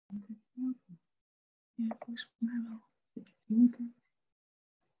Ja, volgens mij wel.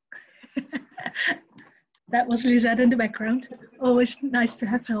 That was Lisette in the background. Always nice to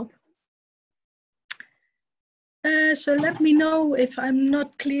have help. So let me know if I'm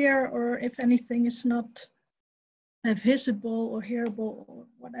not clear or if anything is not visible or hearable or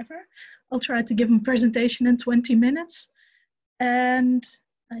whatever. I'll try to give a presentation in 20 minutes and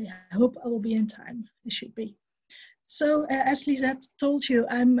I hope I will be in time. It should be. So as Lisette told you,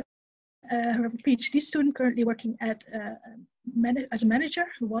 I'm a PhD student currently working at as a manager,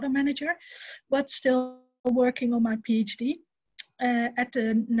 a water manager, but still working on my PhD at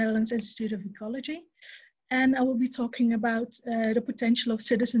the Netherlands Institute of Ecology. And I will be talking about the potential of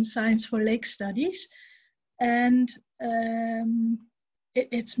citizen science for lake studies. And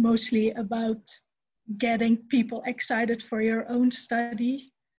it's mostly about getting people excited for your own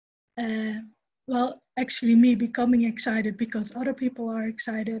study. Well, actually me becoming excited because other people are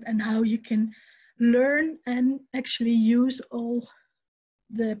excited, and how you can learn and actually use all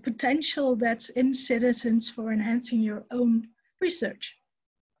the potential that's in citizens for enhancing your own research.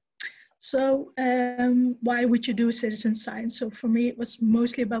 So why would you do citizen science? So for me, it was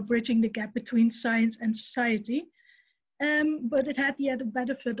mostly about bridging the gap between science and society. But it had the added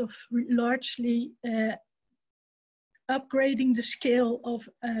benefit of largely upgrading the scale of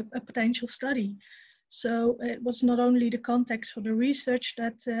a potential study. So it was not only the context for the research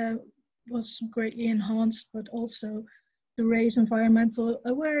that was greatly enhanced, but also to raise environmental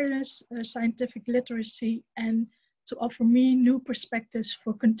awareness, scientific literacy, and to offer me new perspectives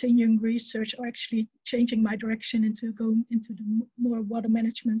for continuing research, or actually changing my direction into going into the more water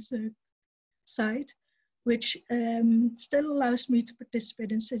management side, which still allows me to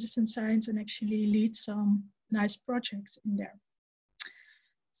participate in citizen science and actually lead some nice projects in there.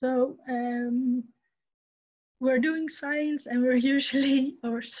 So we're doing science, and we're usually,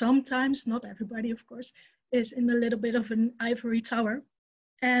 or sometimes, not everybody of course, is in a little bit of an ivory tower.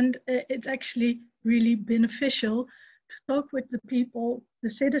 And it's actually really beneficial to talk with the people, the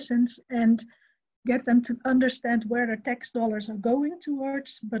citizens, and get them to understand where their tax dollars are going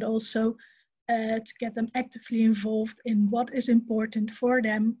towards, but also to get them actively involved in what is important for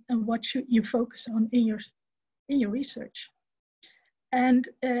them and what should you focus on in your research. And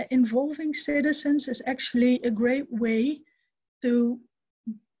involving citizens is actually a great way to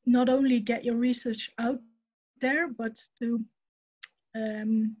not only get your research out there, but to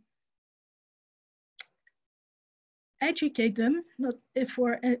educate them, not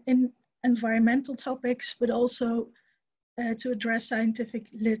for in environmental topics, but also to address scientific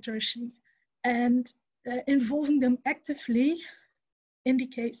literacy. And involving them actively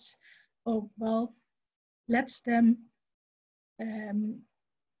indicates, oh, well, lets them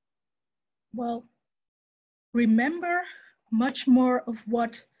well, remember much more of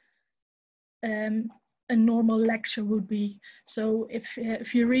what a normal lecture would be. So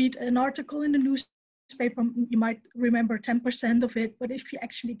if you read an article in the newspaper, you might remember 10% of it, but if you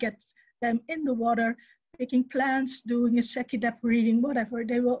actually get them in the water, picking plants, doing a SECIDEP reading, whatever,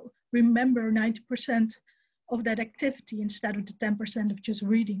 they will remember 90% of that activity instead of the 10% of just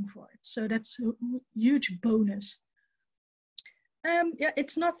reading for it. So that's a huge bonus. Yeah,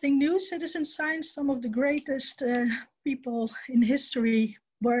 it's nothing new. Citizen science, some of the greatest people in history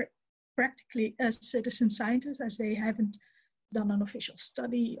were practically citizen scientists, as they haven't done an official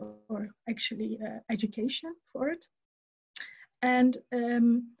study or actually education for it. And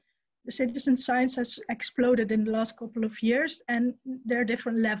the citizen science has exploded in the last couple of years, and there are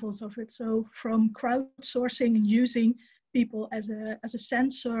different levels of it. So from crowdsourcing and using people as a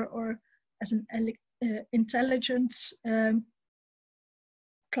sensor or as an intelligence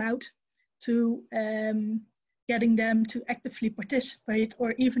cloud, to getting them to actively participate,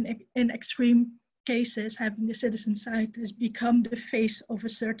 or even in extreme cases, having the citizen scientists become the face of a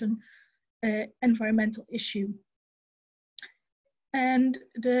certain environmental issue. And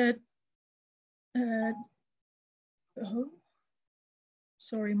the, oh,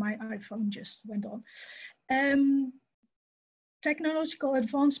 sorry, my iPhone just went on. Technological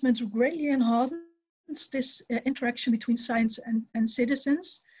advancements greatly enhance this interaction between science and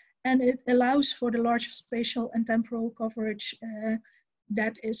citizens, and it allows for the large spatial and temporal coverage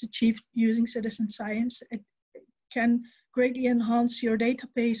that is achieved using citizen science. It can greatly enhance your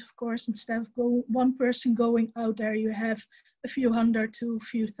database, of course. Instead of one person going out there, you have a few hundred to a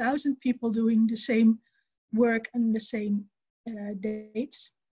few thousand people doing the same work and the same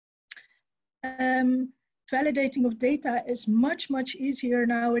dates. Validating of data is much, much easier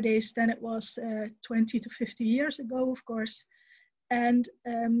nowadays than it was 20 to 50 years ago, of course. And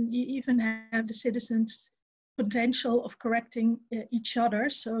you even have the citizens potential of correcting each other.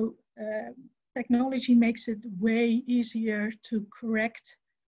 So technology makes it way easier to correct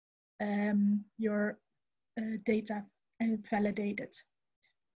your data and validate it.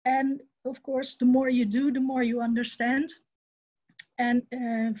 And of course, the more you do, the more you understand. And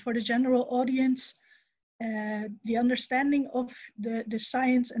for the general audience, the understanding of the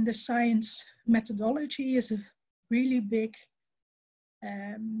science and the science methodology is a really big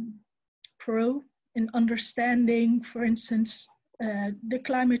pro in understanding, for instance, the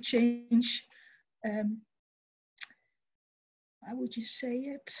climate change. How would you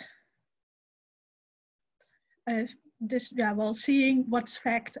say it? Seeing what's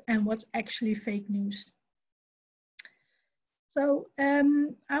fact and what's actually fake news. So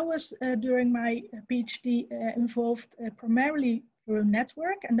I was, during my PhD, involved primarily through a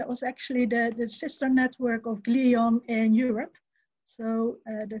network, and that was actually the sister network of GLEON in Europe. So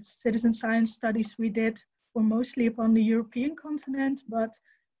the citizen science studies we did were mostly upon the European continent, but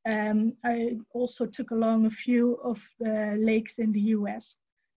I also took along a few of the lakes in the US.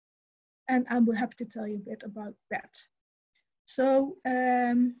 And I'm happy to tell you a bit about that. So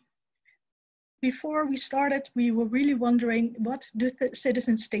before we started, we were really wondering, what do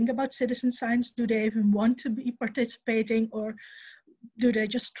citizens think about citizen science? Do they even want to be participating, or do they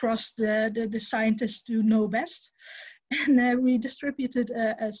just trust the scientists to know best? And we distributed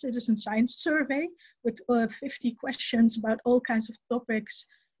a citizen science survey with 50 questions about all kinds of topics,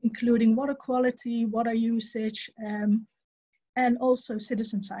 including water quality, water usage, and also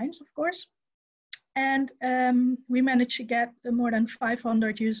citizen science, of course. And we managed to get more than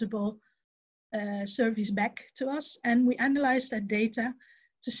 500 usable surveys back to us, and we analyzed that data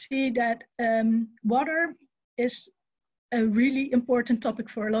to see that water is a really important topic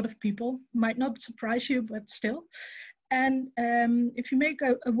for a lot of people. Might not surprise you, but still. And if you make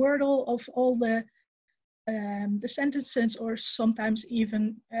a wordle of all the sentences, or sometimes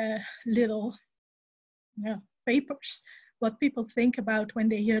even little papers, what people think about when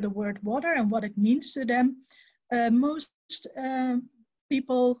they hear the word water and what it means to them, most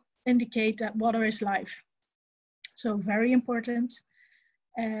people indicate that water is life. So very important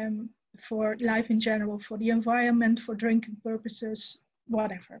for life in general, for the environment, for drinking purposes,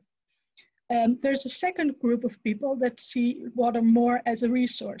 whatever. There's a second group of people that see water more as a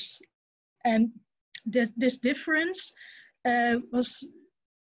resource. And this difference was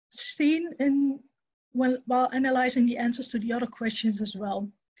seen while analyzing the answers to the other questions as well.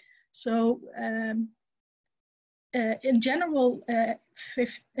 So in general,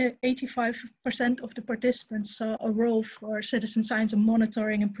 85% of the participants saw a role for citizen science in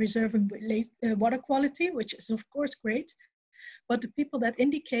monitoring and preserving water quality, which is of course great. But the people that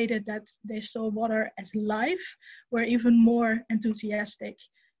indicated that they saw water as life were even more enthusiastic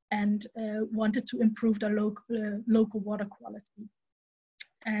and wanted to improve their local water quality.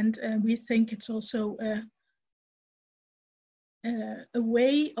 And we think it's also a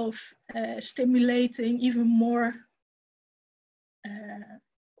way of stimulating even more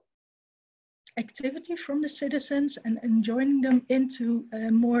activity from the citizens and joining them into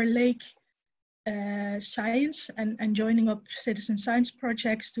more lake science and joining up citizen science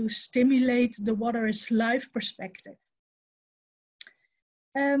projects to stimulate the water is life perspective.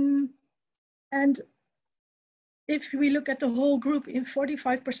 And if we look at the whole group, in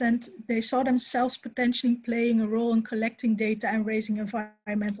 45%, they saw themselves potentially playing a role in collecting data and raising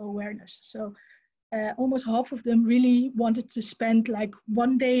environmental awareness. So almost half of them really wanted to spend like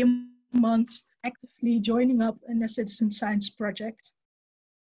 1 day a month actively joining up in a citizen science project.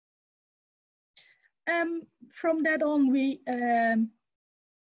 From that on,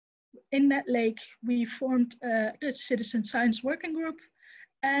 in that lake, we formed the citizen science working group,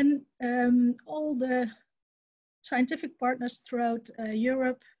 and all the scientific partners throughout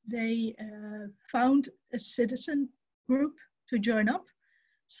Europe, they found a citizen group to join up.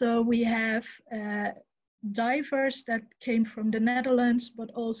 So we have divers that came from the Netherlands, but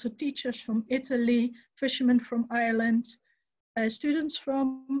also teachers from Italy, fishermen from Ireland, students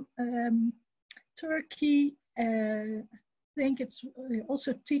from Turkey, I think it's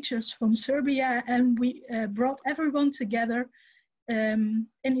also teachers from Serbia, and we brought everyone together in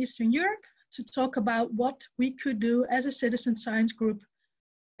Eastern Europe to talk about what we could do as a citizen science group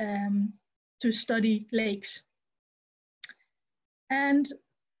to study lakes. And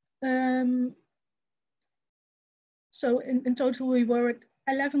so in total, we were at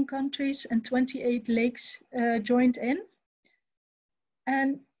 11 countries and 28 lakes joined in.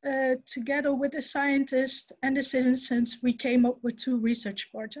 And together with the scientists and the citizens, we came up with 2 research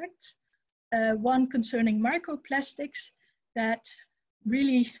projects. One concerning microplastics that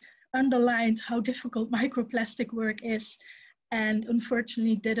really underlined how difficult microplastic work is, and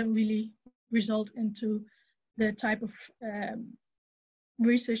unfortunately didn't really result into the type of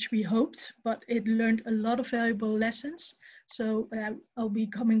research we hoped, but it learned a lot of valuable lessons. So I'll be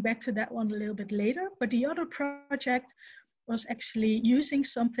coming back to that one a little bit later. But the other project was actually using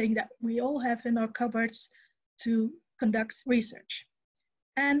something that we all have in our cupboards to conduct research.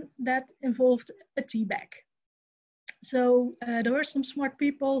 And that involved a tea bag. So there were some smart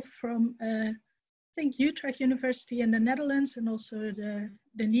people from, I think, Utrecht University in the Netherlands, and also the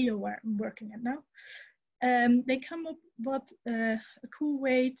NEO where I'm working at now. They come up with a cool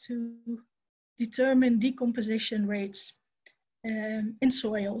way to determine decomposition rates in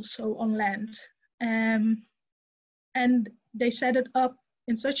soil, so on land. And they set it up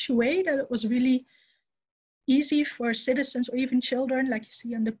in such a way that it was really easy for citizens or even children, like you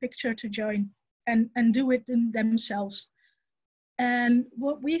see in the picture, to join and do it themselves. And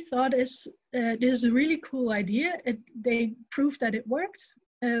what we thought is, this is a really cool idea. They proved that it worked.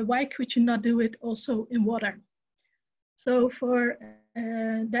 Why could you not do it also in water? So for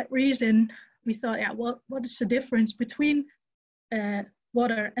that reason, we thought, yeah, well, what is the difference between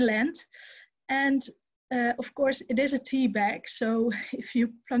water and land? And of course, it is a tea bag. So if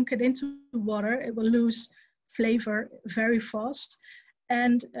you plunk it into water, it will lose flavor very fast.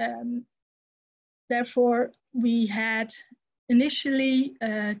 And therefore, we had initially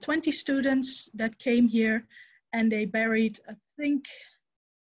 20 students that came here, and they buried, I think,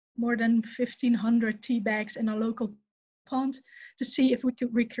 more than 1,500 tea bags in a local pond to see if we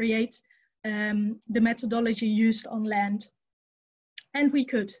could recreate the methodology used on land. And we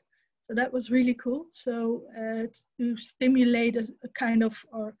could. So that was really cool. So to stimulate a kind of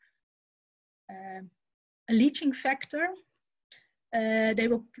a leaching factor,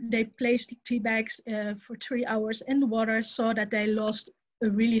 they placed the tea bags for 3 hours in the water, saw that they lost a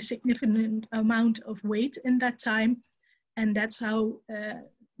really significant amount of weight in that time. And that's how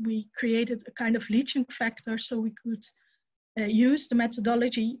we created a kind of leaching factor, so we could use the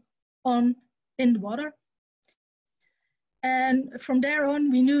methodology in the water. And from there on,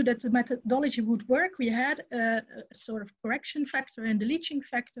 we knew that the methodology would work. We had a sort of correction factor and the leaching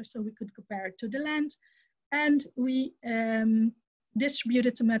factor, so we could compare it to the land. And we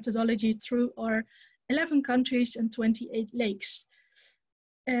distributed the methodology through our 11 countries and 28 lakes.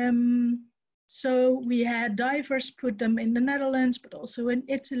 So we had divers put them in the Netherlands, but also in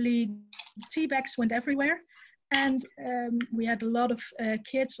Italy. Tea bags went everywhere. And we had a lot of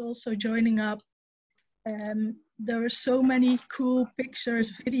kids also joining up. There were so many cool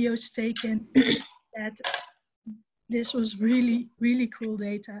pictures, videos taken, that this was really, really cool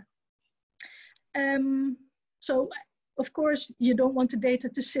data. So, of course, you don't want the data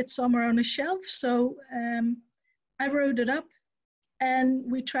to sit somewhere on a shelf. So I wrote it up,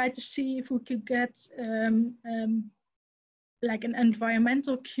 and we tried to see if we could get like an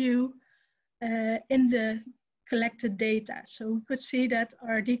environmental cue in the collected data. So we could see that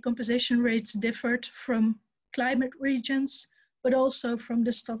our decomposition rates differed from climate regions, but also from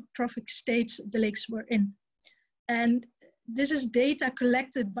the trophic states the lakes were in. And this is data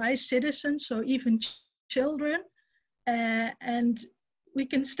collected by citizens, so even children, and we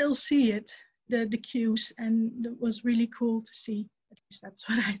can still see it, the cues, and it was really cool to see. At least that's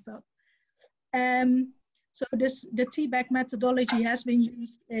what I thought. So the tea bag methodology has been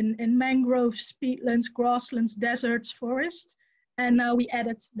used in mangroves, peatlands, grasslands, deserts, forests, and now we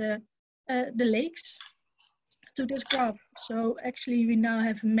added the lakes to this graph. So actually we now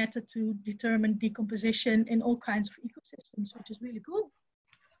have a method to determine decomposition in all kinds of ecosystems, which is really cool.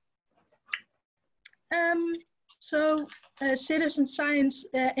 So citizen science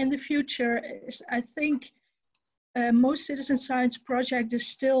in the future is, I think, most citizen science project is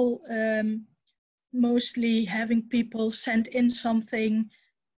still mostly having people send in something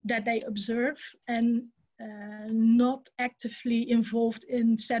that they observe and not actively involved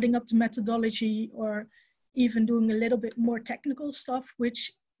in setting up the methodology or even doing a little bit more technical stuff,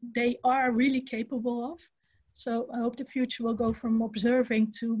 which they are really capable of. So I hope the future will go from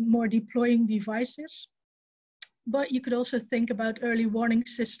observing to more deploying devices. But you could also think about early warning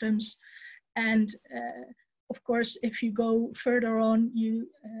systems. And of course, if you go further on, you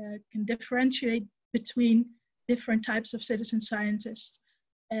can differentiate between different types of citizen scientists.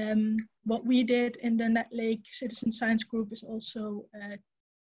 What we did in the Net Lake Citizen Science Group is also,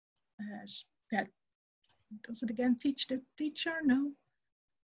 does it again, teach the teacher? No.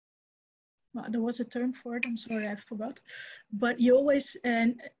 Well, there was a term for it, I'm sorry, I forgot. But you always,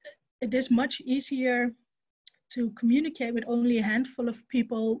 and it is much easier to communicate with only a handful of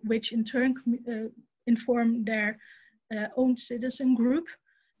people, which in turn inform their own citizen group,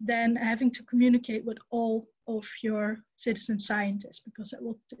 than having to communicate with all of your citizen scientists, because that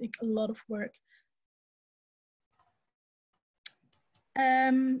will take a lot of work.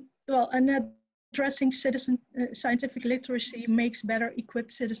 Well, and addressing scientific literacy makes better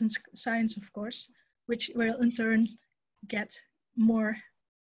equipped citizen science, of course, which will in turn get more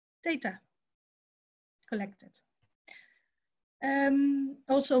data collected.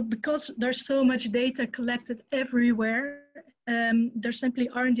 Also, because there's so much data collected everywhere, there simply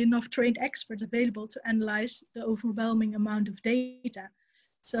aren't enough trained experts available to analyze the overwhelming amount of data.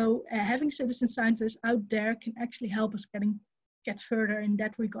 So having citizen scientists out there can actually help us get further in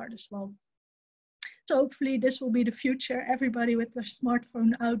that regard as well. So hopefully this will be the future. Everybody with their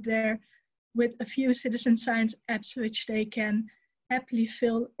smartphone out there with a few citizen science apps which they can happily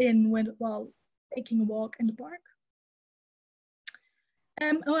fill in while taking a walk in the park.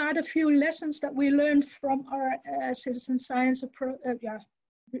 I had a few lessons that we learned from our citizen science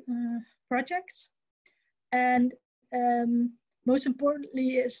projects. And most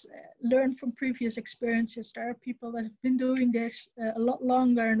importantly is learn from previous experiences. There are people that have been doing this a lot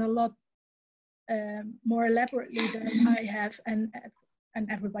longer and a lot more elaborately than I have and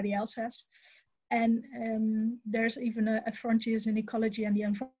everybody else has. And there's even a Frontiers in Ecology and the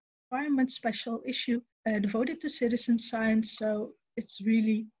Environment special issue devoted to citizen science. So it's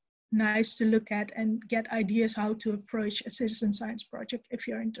really nice to look at and get ideas how to approach a citizen science project if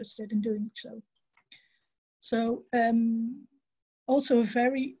you're interested in doing so. So also a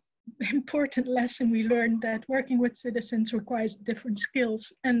very important lesson we learned that working with citizens requires different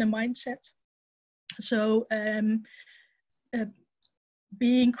skills and a mindset. So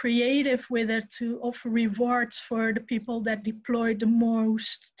being creative with it to offer rewards for the people that deploy the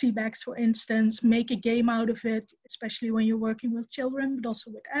most tea bags, for instance, make a game out of it, especially when you're working with children, but also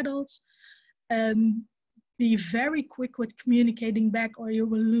with adults. Be very quick with communicating back or you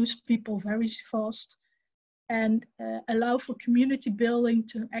will lose people very fast. And allow for community building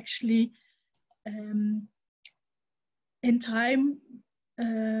to actually, in time,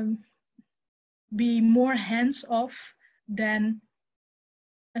 be more hands-off than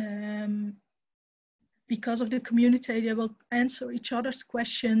because of the community, they will answer each other's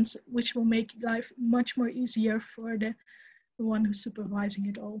questions, which will make life much more easier for the one who's supervising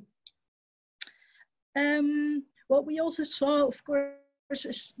it all. What we also saw, of course,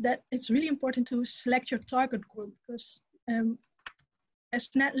 is that it's really important to select your target group, because as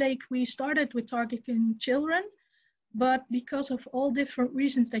NetLake, we started with targeting children, but because of all different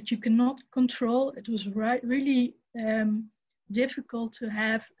reasons that you cannot control, it was really difficult to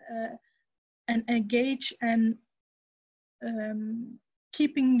have and engage and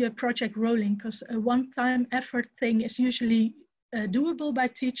keeping the project rolling, because a one-time effort thing is usually doable by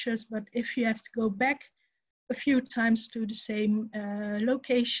teachers, but if you have to go back a few times to the same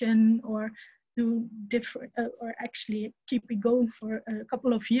location or do different, or actually keep it going for a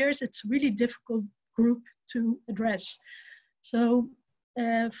couple of years, it's a really difficult group to address. So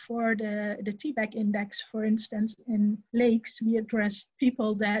for the TBAC index, for instance, in lakes, we addressed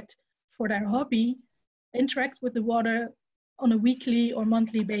people that for their hobby interact with the water on a weekly or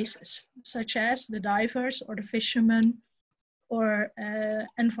monthly basis, such as the divers or the fishermen or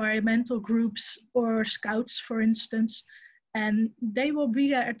environmental groups or scouts, for instance, and they will be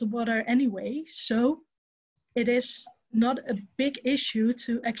there at the water anyway. So it is not a big issue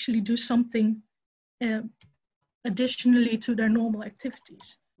to actually do something additionally to their normal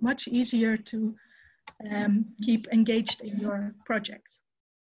activities. Much easier to keep engaged in your project.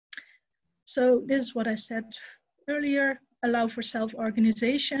 So this is what I said earlier: allow for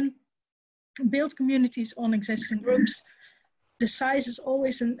self-organization, build communities on existing groups. The size is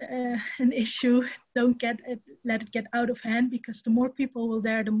always an issue. Don't let it get out of hand, because the more people will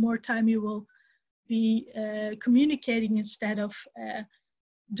there, the more time you will be communicating instead of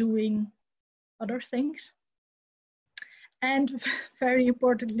doing other things. And very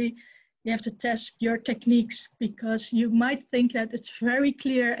importantly, you have to test your techniques, because you might think that it's very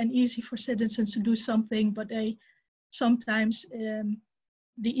clear and easy for citizens to do something, but they sometimes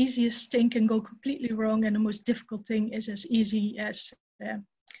the easiest thing can go completely wrong, and the most difficult thing is as easy as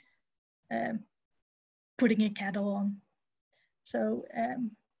putting a kettle on. So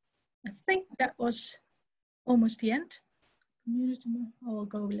I think that was almost the end. Community, I will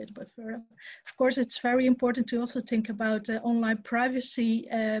go a little bit further. Of course, it's very important to also think about online privacy,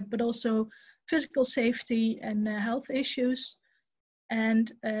 but also physical safety and health issues.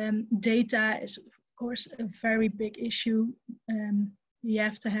 And data is, of course, a very big issue. You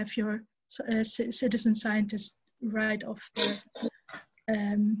have to have your citizen scientist right of the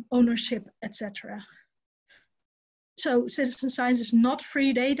ownership, etc. So citizen science is not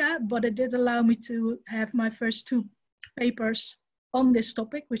free data, but it did allow me to have my first 2 papers on this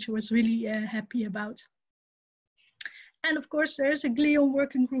topic, which I was really happy about. And of course, there's a GLEON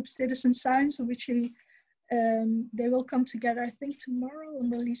working group, Citizen Science, which they will come together, I think, tomorrow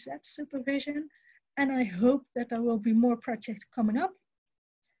under Lisette's supervision. And I hope that there will be more projects coming up.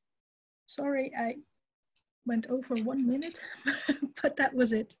 Sorry, I went over 1 minute, but that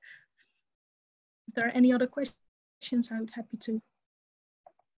was it. If there are any other questions, I would be happy to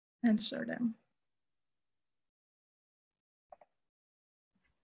answer them.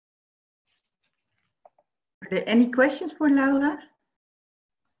 Are there any questions for Laura?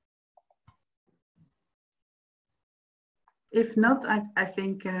 If not, I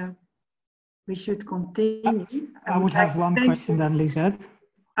think we should continue. I would have one question then, Lisette.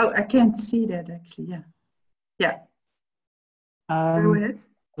 Oh, I can't see that actually, yeah. Yeah. Go ahead.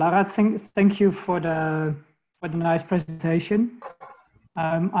 Laura, thank you for the nice presentation.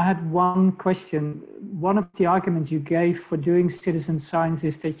 I had one question. One of the arguments you gave for doing citizen science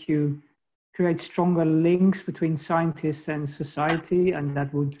is that you create stronger links between scientists and society, and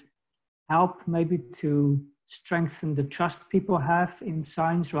that would help maybe to strengthen the trust people have in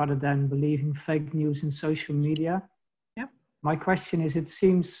science rather than believing fake news in social media. Yeah. My question is, it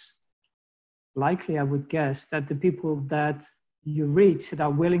seems likely, I would guess, that the people that you reach that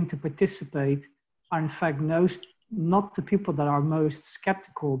are willing to participate are in fact not the people that are most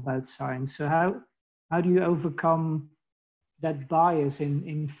skeptical about science. So how do you overcome that bias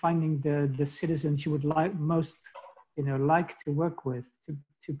in finding the citizens you would like to work with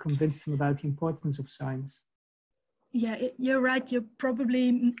to convince them about the importance of science? Yeah, you're right. You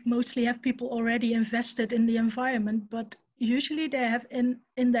probably mostly have people already invested in the environment, but usually they have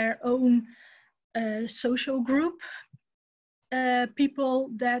in their own social group people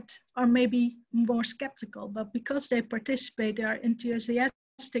that are maybe more skeptical, but because they participate, they are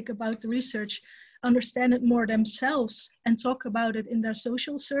enthusiastic about the research, understand it more themselves, and talk about it in their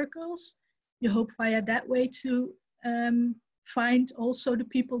social circles. You hope via that way to find also the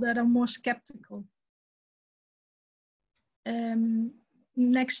people that are more skeptical.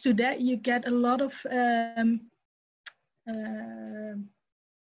 Next to that, you get a lot of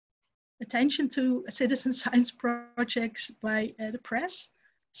attention to citizen science projects by the press.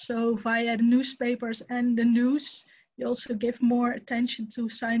 So via the newspapers and the news, you also give more attention to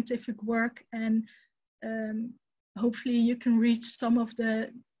scientific work, and hopefully you can reach some of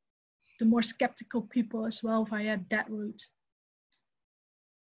the more skeptical people as well via that route.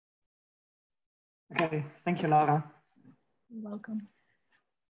 Okay, thank you, Laura. You're welcome.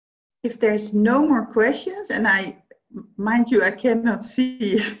 If there's no more questions, and mind you, I cannot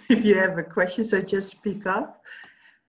see if you have a question, so just speak up.